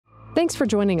Thanks for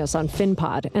joining us on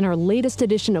FinPod and our latest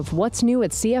edition of What's New at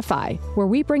CFI, where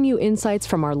we bring you insights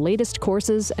from our latest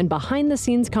courses and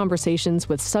behind-the-scenes conversations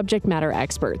with subject matter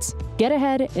experts. Get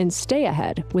ahead and stay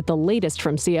ahead with the latest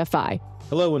from CFI.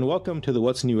 Hello and welcome to the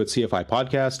What's New at CFI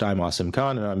podcast. I'm Asim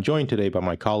Khan, and I'm joined today by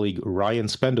my colleague Ryan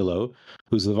Spendolo,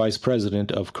 who's the Vice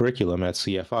President of Curriculum at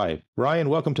CFI. Ryan,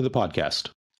 welcome to the podcast.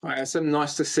 Hi, Asim.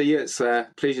 Nice to see you. It's a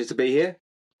pleasure to be here.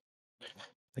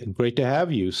 Great to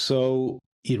have you. So,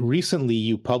 recently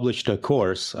you published a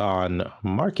course on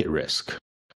market risk.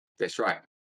 That's right.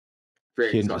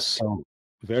 Very exciting. So,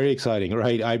 very exciting,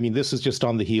 right? I mean, this is just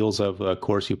on the heels of a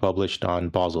course you published on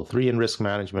Basel III and risk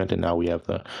management, and now we have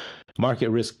the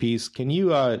market risk piece. Can you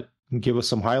give us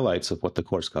some highlights of what the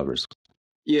course covers?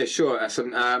 Yeah, sure,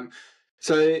 Asim.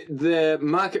 So the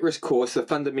market risk course, the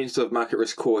fundamentals of market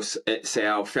risk course, it's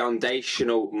our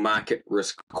foundational market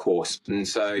risk course. And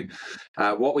so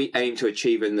what we aim to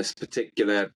achieve in this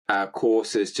particular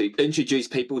course is to introduce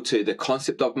people to the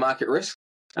concept of market risk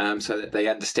so that they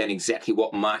understand exactly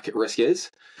what market risk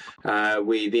is.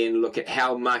 We then look at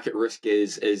how market risk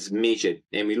is measured,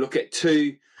 and we look at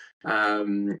two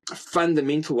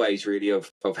fundamental ways really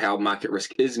of how market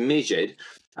risk is measured.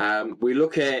 We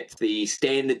look at the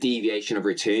standard deviation of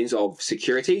returns of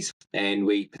securities, and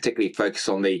we particularly focus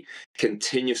on the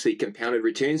continuously compounded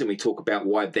returns, and we talk about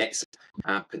why that's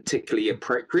particularly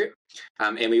appropriate.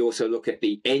 And we also look at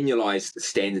the annualized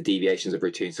standard deviations of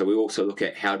returns. So we also look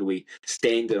at how do we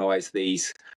standardize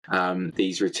these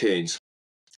returns.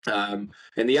 And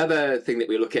the other thing that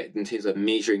we look at in terms of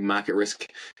measuring market risk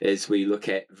is we look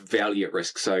at value at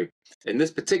risk. So in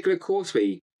this particular course,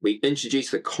 we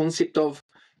introduce the concept of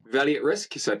value at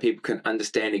risk so people can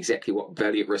understand exactly what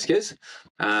value at risk is.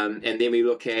 And then we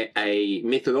look at a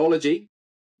methodology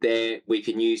that we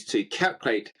can use to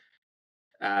calculate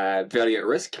value at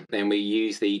risk, and we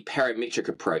use the parametric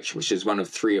approach, which is one of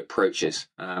three approaches.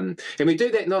 And we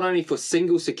do that not only for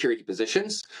single security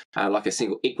positions, like a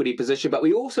single equity position, but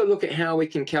we also look at how we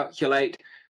can calculate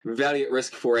value at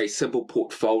risk for a simple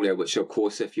portfolio, which of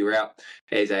course, if you're out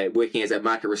working as a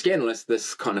market risk analyst,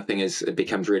 this kind of thing it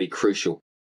becomes really crucial.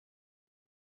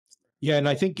 Yeah, and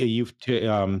I think you've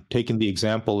taken the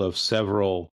example of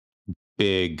several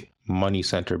big money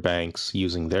center banks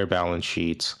using their balance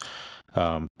sheets,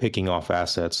 picking off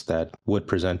assets that would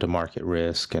present a market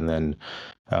risk, and then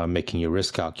making your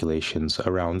risk calculations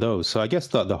around those. So I guess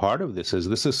the heart of this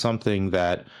is something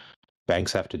that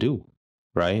banks have to do,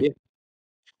 right?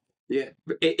 Yeah,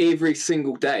 every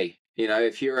single day. You know,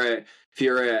 if you're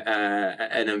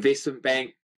an investment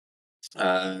bank,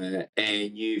 and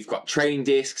you've got trading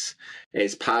desks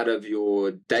as part of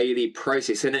your daily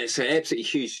process, and it's an absolutely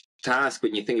huge task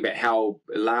when you think about how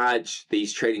large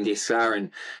these trading desks are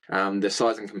and the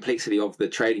size and complexity of the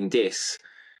trading desks.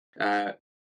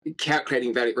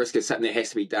 Calculating value at risk is something that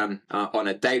has to be done on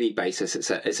a daily basis.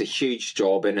 It's a huge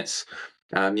job, and it's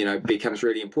becomes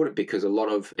really important because a lot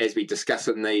of, as we discuss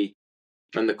in the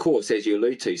course, as you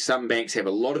allude to, some banks have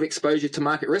a lot of exposure to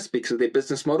market risk because of their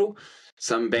business model.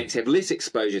 Some banks have less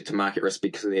exposure to market risk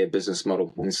because of their business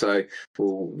model, and so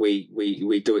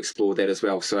we do explore that as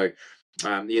well. So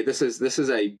this is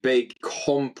a big,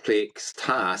 complex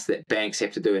task that banks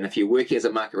have to do. And if you're working as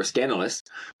a market risk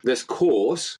analyst, this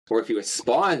course, or if you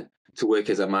aspire to work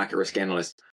as a market risk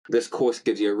analyst, this course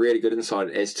gives you a really good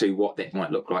insight as to what that might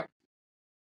look like.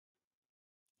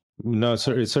 No,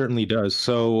 it certainly does.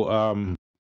 So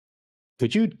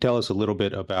could you tell us a little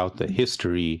bit about the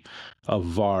history of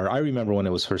VAR? I remember when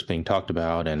it was first being talked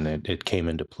about and it came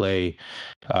into play.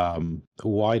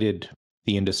 Why did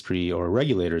the industry, or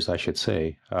regulators, I should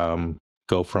say,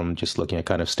 go from just looking at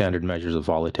kind of standard measures of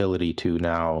volatility to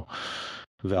now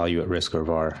value at risk, or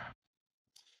VAR?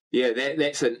 Yeah,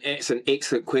 that's an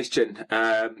excellent question.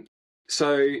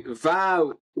 So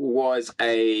VAR was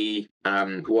an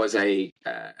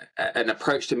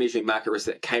approach to measuring market risk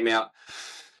that came out.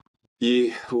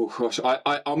 I'm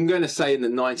going to say in the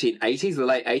 1980s, the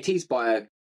late 80s, by a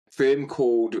firm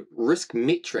called Risk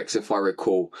Metrics, if I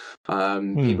recall.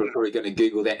 People are probably going to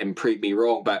Google that and prove me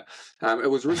wrong, but it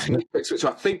was Risk Metrics, which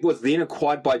I think was then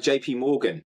acquired by JP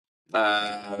Morgan.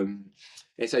 And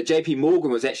so JP Morgan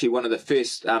was actually one of the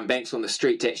first banks on the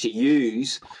street to actually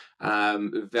use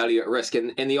value at risk.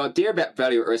 And the idea about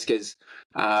value at risk is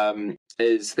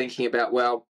thinking about,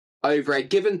 well, over a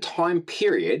given time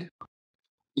period,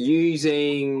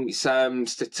 using some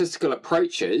statistical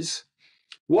approaches,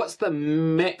 what's the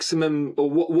maximum, or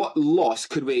what loss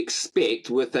could we expect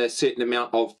with a certain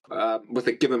amount of, with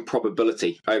a given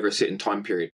probability over a certain time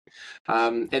period?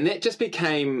 And that just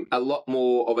became a lot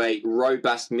more of a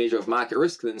robust measure of market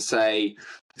risk than, say,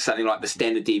 something like the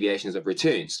standard deviations of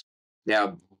returns.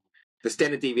 Now, the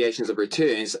standard deviations of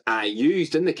returns are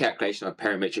used in the calculation of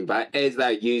parametric VAR as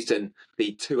they're used in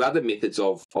the two other methods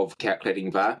of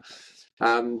calculating VAR.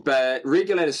 But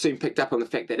regulators soon picked up on the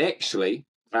fact that actually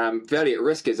value at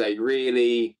risk is a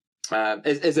really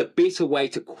is a better way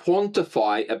to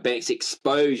quantify a bank's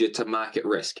exposure to market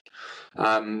risk.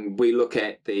 We look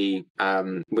at the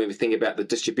when we think about the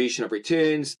distribution of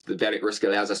returns, the value at risk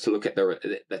allows us to look at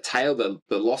the tail, the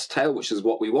loss tail, which is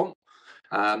what we want,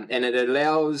 and it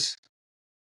allows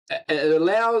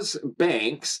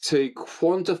banks to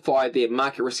quantify their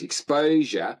market risk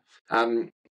exposure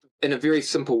in a very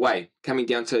simple way, coming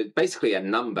down to basically a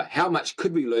number. How much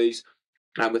could we lose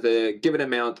with a given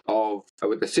amount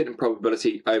with a certain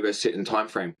probability over a certain time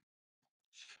frame?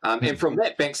 And from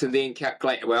that, banks can then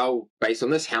calculate, well, based on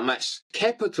this, how much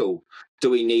capital do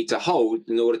we need to hold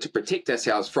in order to protect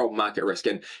ourselves from market risk?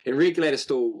 And regulators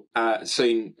still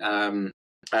soon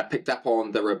picked up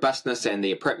on the robustness and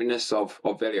the appropriateness of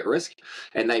value at risk,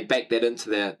 and they backed that into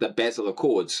the Basel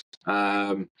Accords.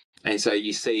 And so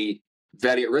you see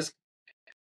value at risk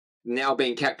now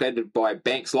being calculated by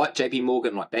banks like JP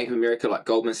Morgan, like Bank of America, like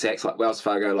Goldman Sachs, like Wells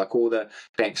Fargo, like all the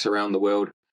banks around the world,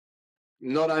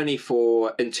 not only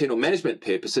for internal management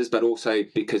purposes, but also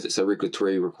because it's a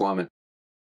regulatory requirement.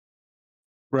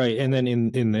 Right. And then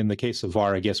in the case of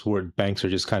VAR, I guess where banks are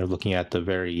just kind of looking at the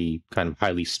very kind of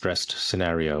highly stressed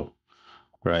scenario,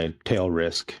 right? Tail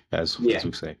risk, as we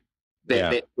say.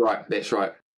 That's right. That's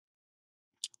right.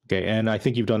 Okay. And I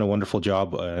think you've done a wonderful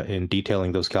job in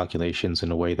detailing those calculations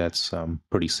in a way that's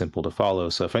pretty simple to follow.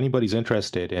 So if anybody's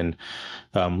interested in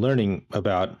learning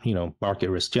about, market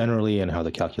risk generally and how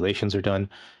the calculations are done,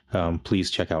 please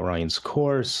check out Ryan's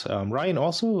course. Ryan,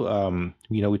 also,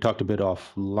 we talked a bit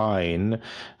offline.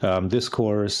 This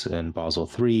course and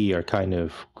Basel III are kind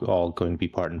of all going to be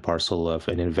part and parcel of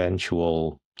an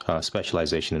eventual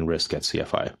specialization in risk at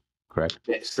CFI. Correct?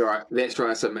 That's right. That's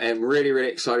right. And really, really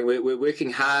exciting. We're working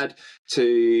hard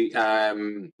to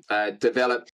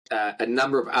develop a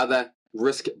number of other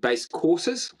risk-based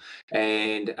courses,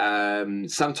 and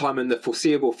sometime in the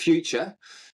foreseeable future,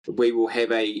 we will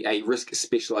have a risk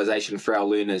specialization for our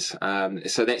learners.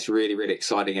 So that's really, really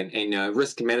exciting. And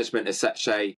risk management is such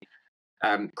a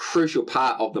crucial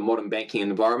part of the modern banking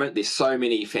environment. There's so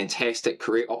many fantastic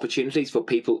career opportunities for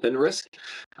people in risk.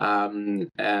 So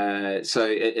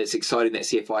it's exciting that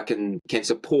CFI can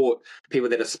support people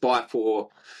that aspire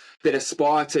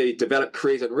to develop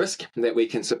careers in risk, and that we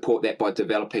can support that by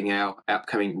developing our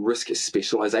upcoming risk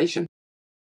specialization.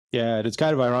 Yeah, it's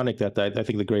kind of ironic that I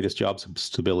think the greatest job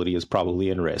stability is probably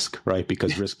in risk, right?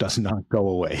 Because risk does not go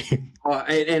away.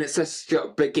 And it's just,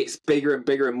 it gets bigger and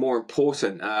bigger and more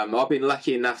important. I've been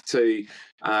lucky enough to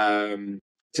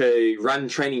run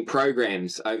training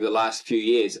programs over the last few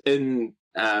years in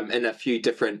a few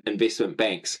different investment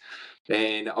banks.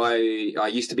 And I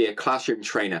used to be a classroom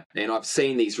trainer, and I've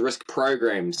seen these risk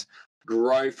programs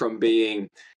grow from being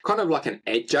kind of like an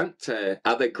adjunct to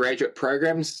other graduate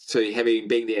programs to having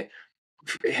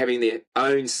their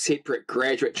own separate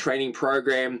graduate training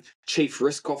program. Chief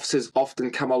risk officers often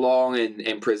come along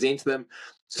and present them.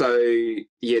 So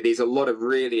yeah, there's a lot of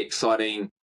really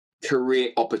exciting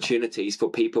career opportunities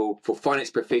for finance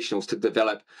professionals to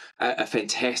develop a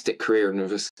fantastic career in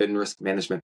risk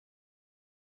management.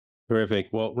 Terrific.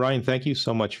 Well, Ryan, thank you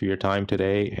so much for your time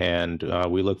today, and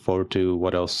we look forward to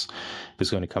what else is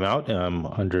going to come out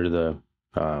under the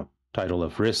title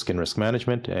of Risk and Risk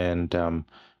Management, and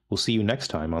we'll see you next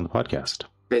time on the podcast.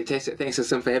 Fantastic. Thanks,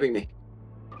 Hassan, for having me.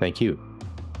 Thank you.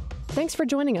 Thanks for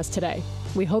joining us today.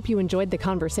 We hope you enjoyed the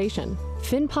conversation.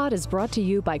 FinPod is brought to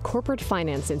you by Corporate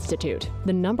Finance Institute,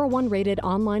 the #1 rated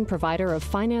online provider of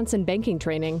finance and banking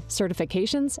training,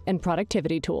 certifications, and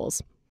productivity tools.